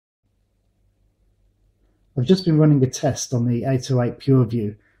I've just been running a test on the 808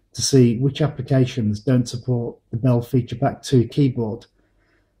 PureView to see which applications don't support the Belle FP2 keyboard.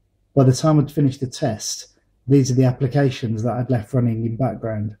 By the time I'd finished the test, these are the applications that I'd left running in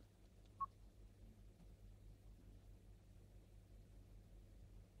background.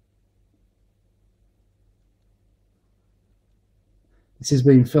 This is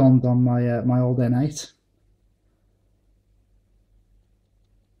being filmed on my old N8.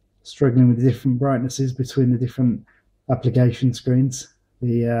 Struggling with the different brightnesses between the different application screens.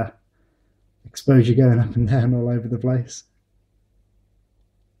 The exposure going up and down all over the place.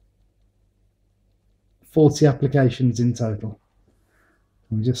 40 applications in total.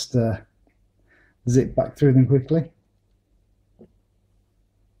 We'll just zip back through them quickly.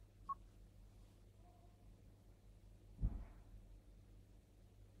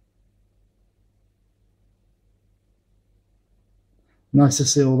 Nice to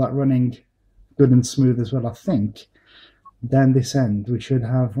see all that running good and smooth as well. I think down this end we should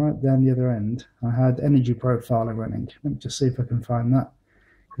have, right down the other end, I had energy profiler running. Let me just see if I can find that,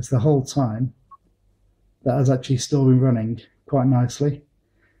 because the whole time that has actually still been running quite nicely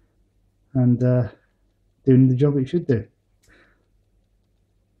and doing the job it should do.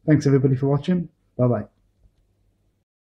 Thanks everybody for watching. Bye bye.